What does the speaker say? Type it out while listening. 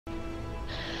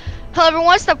Hello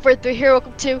everyone, Step43 here,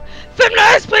 welcome to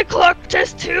Nice Play Clock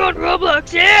Test 2 on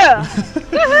Roblox, yeah!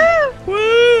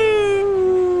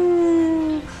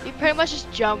 Woo! You pretty much just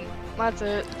jump, that's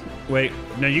it. Wait,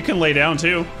 no, you can lay down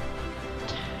too.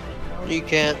 You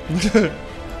can't.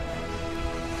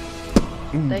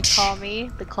 They call me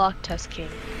the Clock Test King.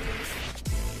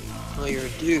 Oh, you're a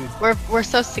dude. We're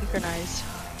so synchronized.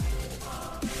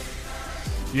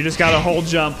 You just got a whole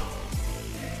jump.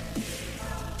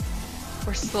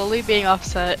 We're slowly being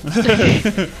offset. Oh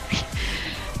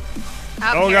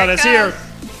god, it's here!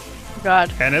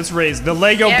 God. And it's raised. The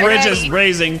Lego bridge is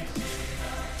raising.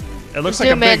 It looks like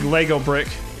a big Lego brick.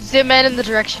 Zoom in the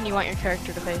direction you want your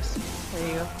character to face. There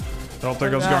you go. Oh,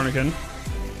 there goes Garnican.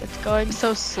 It's going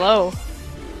so slow. I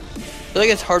feel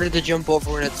like it's harder to jump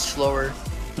over when it's slower.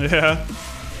 Yeah.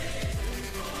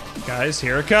 Guys,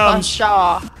 here it comes.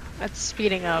 Shaw. That's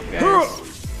speeding up, guys.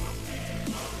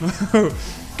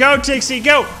 Go, Tixie,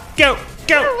 go! Go!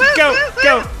 Go! Go!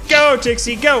 Go! Go,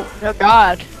 Tixie, go! Oh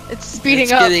god. It's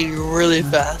speeding up. It's getting really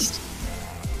fast.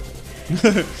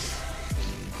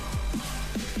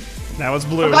 Now it's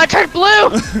blue. Oh god, it turned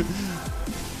blue!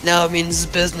 Now it means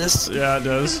business. Yeah, it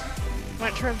does.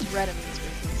 When it turns red, it means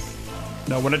business.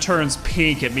 No, when it turns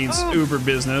pink, it means uber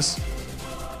business.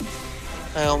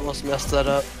 I almost messed that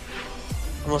up.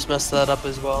 Almost messed that up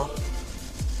as well.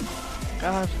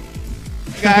 God.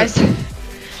 You guys.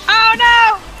 Oh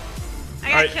no! I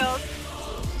got killed.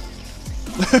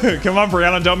 Come on,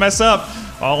 Brianna, don't mess up.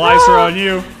 All eyes are on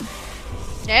you.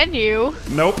 And you.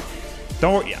 Nope.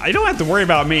 Don't worry. I don't have to worry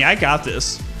about me. I got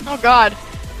this. Oh god.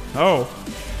 Oh.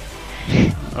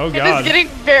 Oh It god. is getting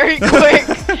very quick.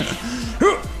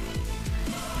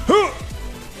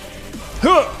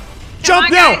 Jump Come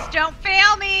on, now! guys, don't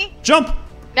fail me! Jump!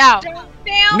 Now. Don't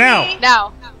fail Now. me!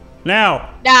 Now. Now!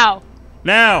 Now.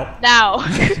 Now! Now. Now!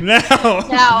 Now.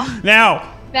 Now!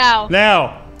 Now. Now! Now.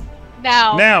 Now!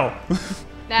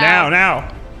 Now!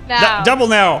 Now! Now. Double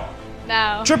now!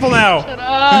 Now. Triple now! Shut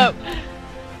up.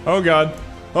 Oh god.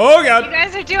 Oh You god!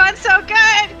 guys are doing so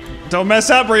good! Don't mess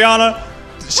up, Brianna!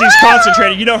 She's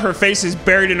concentrating. You know her face is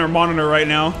buried in her monitor right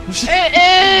now.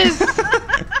 It is.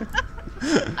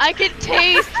 I can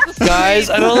taste the sleep. Guys,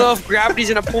 I don't know if gravity's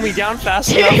gonna pull me down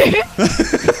fast enough.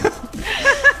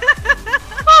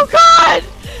 Oh god!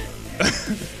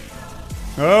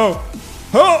 Oh!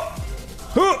 Oh!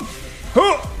 Oh!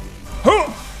 Oh!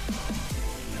 Oh!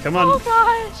 Come on. Oh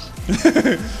gosh!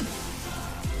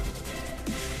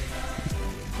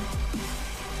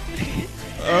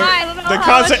 I don't know The how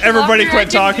concert, much everybody longer I quit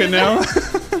can talking do now.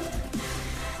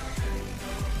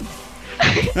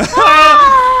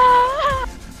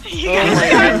 You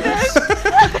guys got this!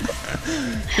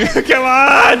 Come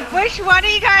on! Which one of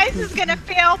you guys is gonna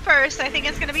fail first? I think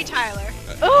it's gonna be Tyler.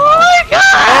 Oh my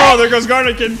god! Oh, there goes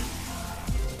Garnican.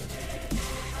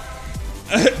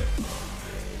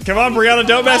 Come on, Brianna,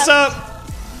 don't mess up.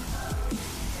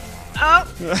 Oh!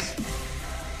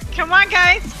 Come on,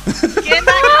 guys! Get in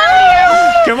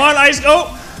that Come on, Ice.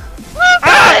 Oh! Oh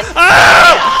Ah! god!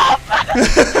 Ah!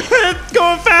 It's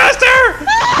going faster!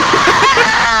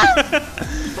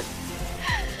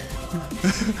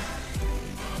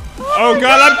 Oh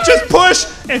god, I'm just push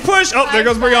and push. Oh, there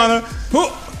goes Brianna. Oh,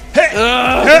 hey,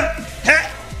 hey,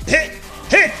 hey,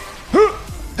 hey,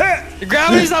 hey. The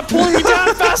gravity's not pulling me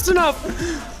down fast enough.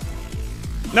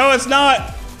 No, it's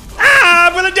not. Ah,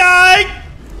 I'm gonna die.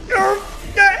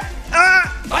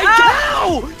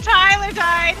 Ow! Tyler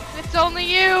died! It's only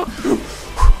you!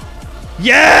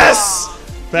 Yes!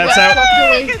 That's how.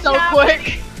 Doing Good so job,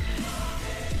 quick.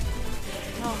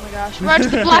 Oh my gosh! Run to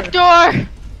the black door!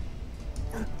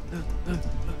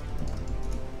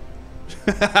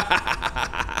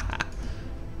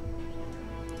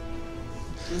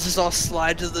 Let's just all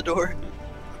slide to the door.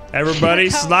 Everybody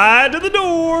slide to the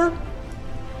door.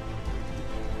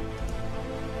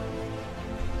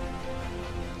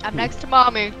 I'm next to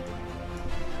mommy.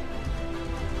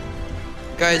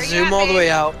 Guys, Where you zoom at, all the babe? way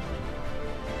out.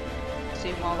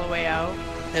 Zoom all the way out.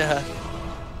 Yeah.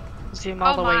 Zoom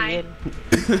all Oh the my. way in.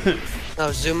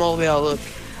 No, zoom all the way out. Look.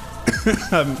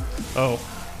 Oh.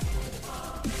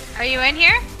 Are you in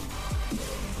here?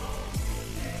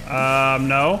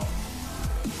 No.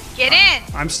 Get in!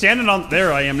 I'm standing on.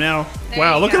 There I am now. There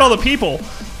Wow, you look go. at all the people.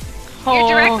 You're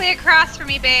directly across from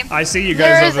me, babe. I see you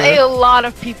There guys is over there. a lot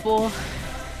of people.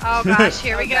 Oh gosh,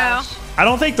 here we go. Gosh. I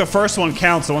don't think the first one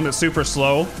counts, the one that's super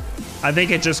slow. I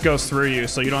think it just goes through you,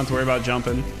 so you don't have to worry about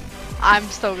jumping. I'm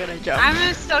still gonna jump.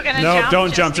 I'm still gonna No, jump.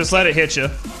 don't jump. Just let it hit you.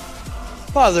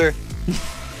 Father.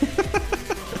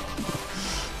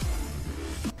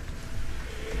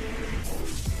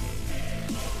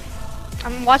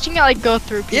 I'm I'm watching it like go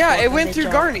through people. Yeah, and it then went they through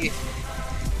jump. Garney.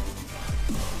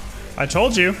 I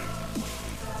told you.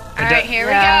 Alright, here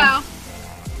Yeah. we go.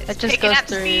 It It's just picking goes up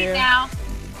through speed you. now.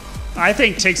 I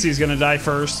think Tixie's gonna die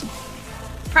first.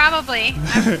 Probably.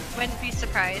 I wouldn't be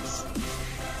surprised.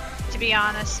 To be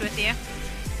honest with you.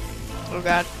 Oh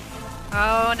god.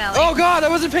 Oh, Nelly. Oh god, I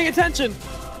wasn't paying attention.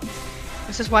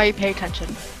 This is why you pay attention.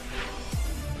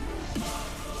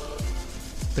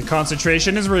 The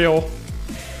concentration is real.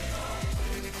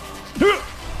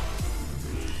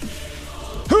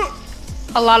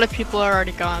 A lot of people are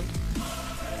already gone.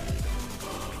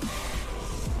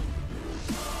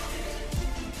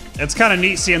 It's kind of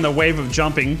neat seeing the wave of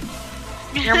jumping.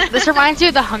 This reminds you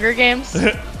of the Hunger Games.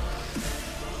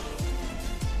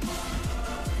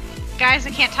 Guys,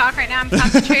 I can't talk right now. I'm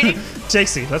concentrating.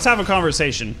 Tixie, let's have a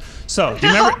conversation. So, do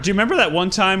you remember that one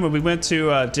time when we went to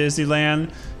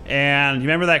Disneyland and you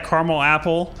remember that caramel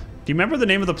apple? Do you remember the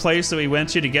name of the place that we went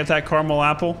to get that caramel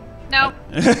apple? No.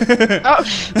 Oh.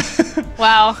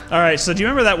 Wow. All right, so do you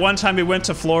remember that one time we went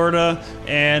to Florida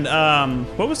and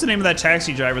what was the name of that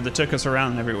taxi driver that took us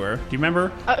around everywhere? Do you remember?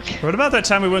 What about that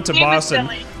time we went to Name was Boston?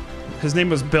 Billy. His name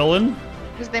was Billin?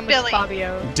 His name was Billy.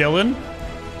 Fabio. Dylan?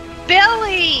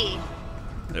 Billy!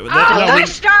 No, Oh, we-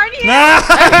 gosh darn you!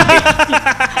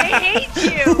 I hate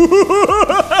you!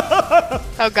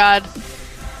 Oh god.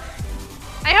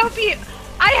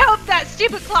 I hope that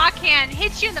stupid clock hand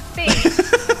hits you in the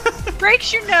face,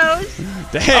 breaks your nose,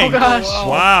 Dang. Oh, gosh.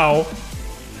 Wow.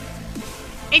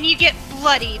 and you get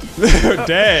bloodied.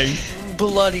 Dang.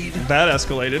 Bloodied. That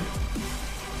escalated.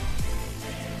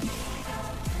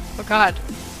 Oh god.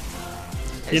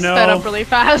 You It know, sped up really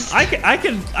fast. I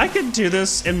could do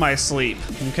this in my sleep,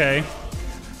 okay?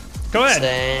 Go ahead.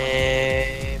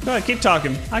 Same. Go ahead, keep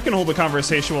talking. I can hold the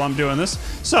conversation while I'm doing this.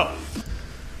 So,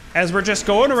 as we're just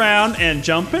going around and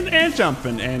jumping and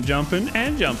jumping and jumping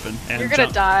and jumping and You're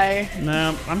gonna die.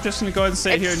 No, I'm just gonna go ahead and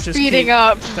sit It's here and just speeding keep-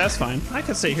 up. That's fine. I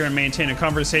can sit here and maintain a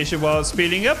conversation while it's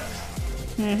speeding up.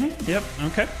 Yep.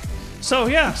 Okay. So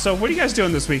yeah. So what are you guys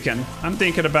doing this weekend? I'm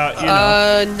thinking about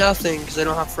Nothing, because I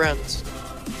don't have friends.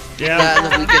 yeah. That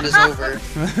and the weekend is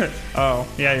over. Oh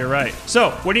yeah, you're right.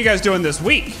 So what are you guys doing this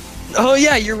week? Oh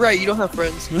yeah, you're right, you don't have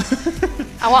friends.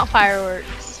 I want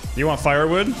fireworks. You want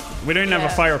firewood? We don't even have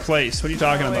Yeah. a fireplace. What are you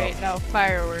talking Oh, about? wait, no,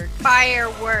 fireworks.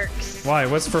 Fireworks. Why?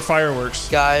 What's for fireworks?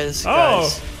 Guys, Oh.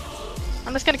 guys.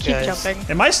 I'm just gonna keep Guys. jumping.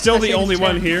 Am I still I the see only the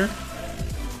one tip. here?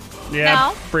 Yeah.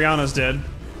 No. Brianna's dead.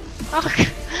 Okay.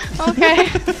 Okay.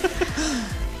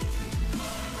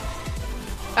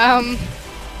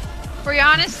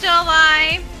 Brianna's still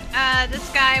alive. This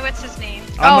guy, what's his name?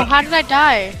 Oh, how did I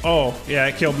die? Oh, yeah,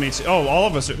 it killed me too. Oh, all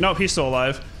of us are. No, he's still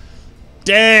alive.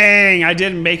 Dang, I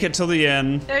didn't make it till the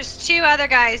end. There's two other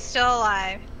guys still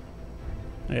alive.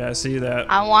 Yeah, I see that.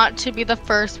 I want to be the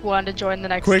first one to join the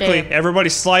next Quickly, game. everybody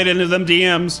slide into them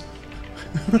DMs.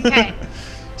 Okay.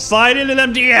 Slide into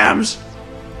them DMs.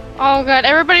 Oh god,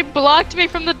 everybody blocked me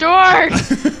from the door!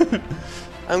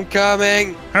 I'm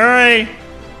coming. Hurry.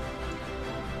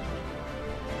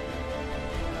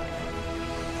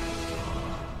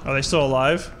 Are they still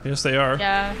alive? Yes, they are.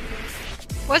 Yeah.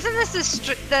 Wasn't this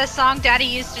the song Daddy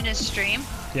used in his stream?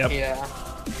 Yep. Yeah.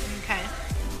 Okay.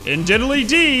 In diddly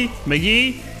D,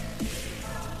 McGee.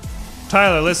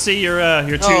 Tyler, let's see your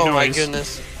toot Oh noise. my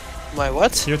goodness. My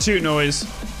what? Your toot noise.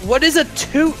 What is a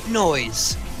toot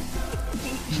noise?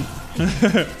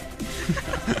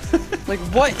 Like,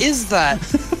 what is that?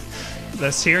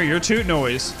 Let's hear your toot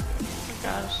noise. Oh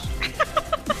gosh.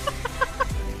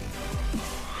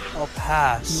 I'll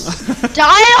pass.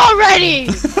 Die already!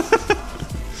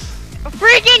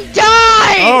 Freaking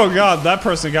die! Oh god, that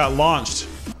person got launched.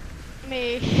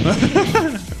 Me.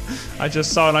 I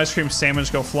just saw an ice cream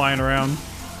sandwich go flying around.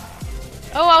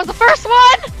 Oh, I was the first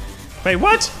one! Wait,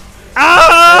 what? That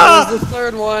Ah! was the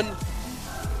third one.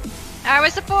 I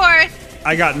was the fourth.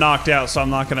 I got knocked out, so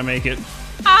I'm not gonna make it.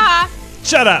 Haha.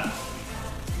 Shut up!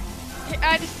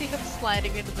 I just see him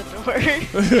sliding into the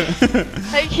door.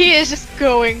 Like, he is just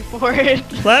going for it.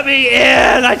 Let me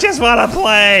in! I just wanna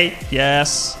play!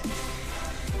 Yes.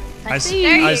 I s- see.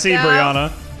 There you I see go.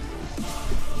 Brianna.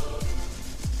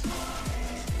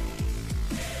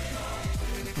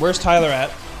 Where's Tyler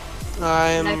at?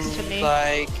 I'm Next to me.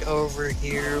 like over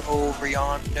here, over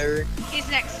yonder. He's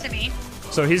next to me.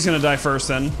 So he's gonna die first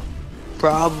then.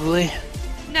 Probably.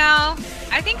 No,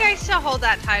 I think I still hold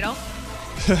that title.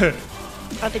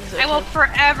 I think so. I will too.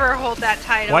 forever hold that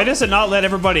title. Why does it not let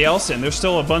everybody else in? There's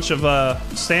still a bunch of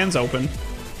stands open.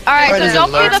 Alright, Why so does it don't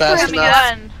be load the fast first enough?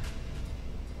 one.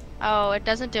 Oh, it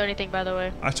doesn't do anything, by the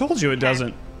way. I told you it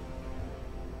doesn't.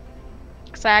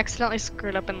 Because I accidentally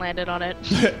screwed up and landed on it.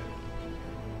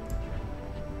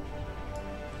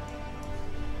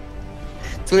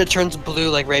 So it turns blue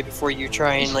like right before you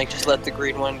try and like just let the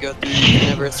green one go through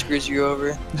whenever it screws you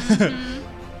over.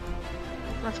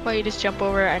 That's why you just jump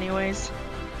over it anyways.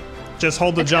 Just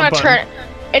hold the It's jump gonna button.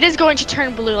 It is going to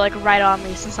turn blue like right on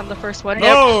me since I'm the first one.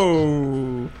 Yep.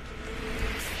 Oh!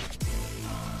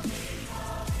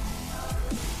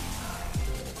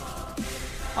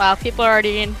 Wow, people are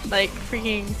already in like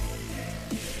freaking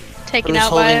I'm taken just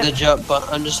out by holding it. the jump button.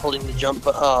 I'm just holding the jump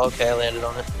button. Oh, okay, I landed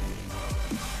on it.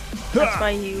 That's why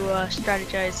you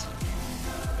strategize.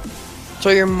 So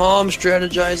your mom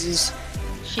strategizes.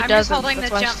 She I'm just doesn't. holding That's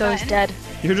the why jump she's always button. dead.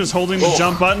 You're just holding the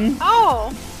jump button?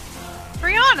 Oh,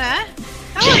 Brianna,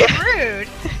 that was rude.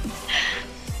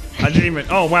 I didn't even.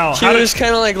 Oh wow! She How was did,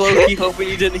 kind of like low-key hoping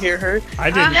you didn't hear her. I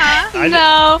didn't. Uh-huh.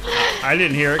 No, I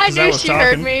didn't hear it I because I knew was she talking.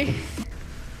 heard me.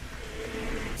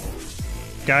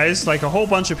 Guys, like a whole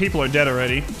bunch of people are dead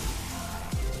already.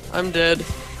 I'm dead.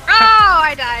 Oh,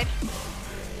 I died.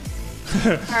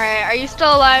 All right, are you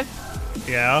still alive?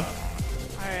 Yeah.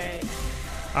 All right.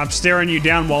 I'm staring you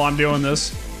down while I'm doing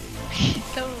this.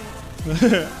 Go.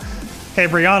 Hey,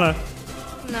 Brianna.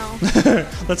 No.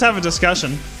 Let's have a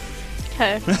discussion.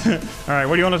 Okay. All right,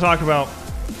 what do you want to talk about?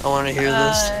 I want to hear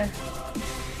this.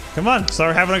 Come on,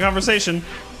 start having a conversation.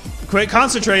 Quit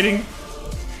concentrating.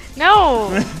 No,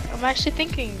 I'm actually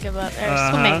thinking about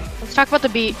swimming. Let's talk about the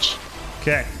beach.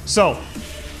 Okay, so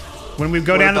when we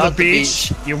go What down to the about the beach,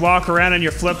 beach? you walk around in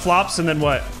your flip-flops, and then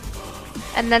what?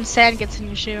 And then sand gets in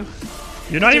your shoe.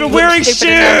 You're not even Dude, wearing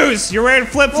stupid enough. shoes. You're wearing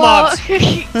Well, flip-flops.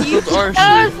 you Those are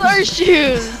those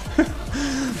shoes. are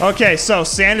shoes. Okay, so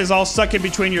sand is all stuck in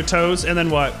between your toes, and then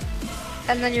what?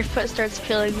 And then your foot starts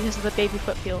peeling because of the baby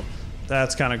foot peel.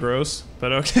 That's kind of gross,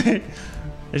 but okay.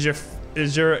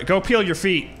 Is your go peel your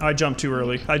feet? I jumped too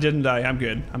early. I didn't die. I'm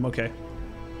good. I'm okay.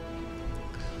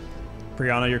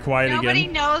 Brianna, you're quiet Nobody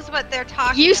again. knows what they're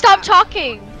talking You about. stop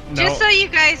talking. No. Just so you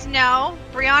guys know,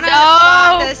 Brianna No.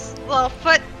 bought this little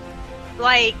foot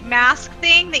like mask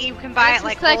thing that you can buy This at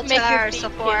like is, like, make your Ulta or feet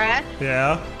Sephora,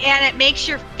 Yeah. and it makes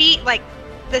your feet like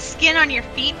the skin on your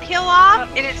feet peel off,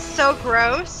 and it's so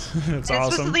gross. It's And it's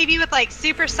supposed to awesome. leave you with like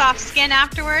super soft skin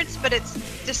afterwards, but it's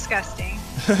disgusting.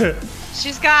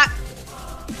 She's got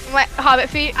What, hobbit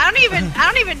feet? I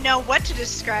don't even know what to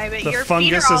describe it. The Your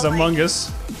fungus feet are is all, among like,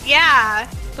 us. Yeah.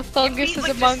 The fungus feet is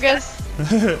look among us.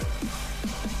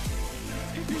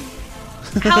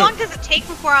 How long does it take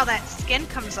before all that skin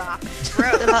comes off? It's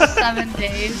gross. About 7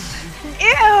 days.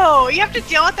 Ew! You have to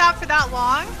deal with that for that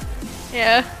long?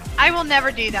 Yeah. I will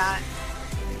never do that.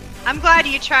 I'm glad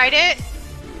you tried it.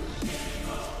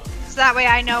 So that way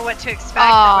I know what to expect.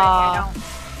 That way I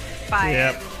don't buy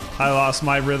Yep. it. I lost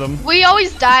my rhythm. We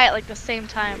always die at like the same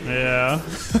time. Yeah.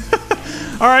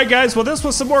 All right, guys. Well, this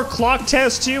was some more Clock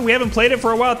Test 2. We haven't played it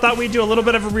for a while. Thought we'd do a little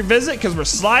bit of a revisit because we're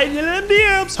sliding in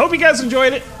DMs. Hope you guys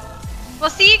enjoyed it. We'll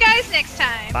see you guys next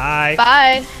time. Bye.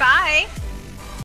 Bye. Bye.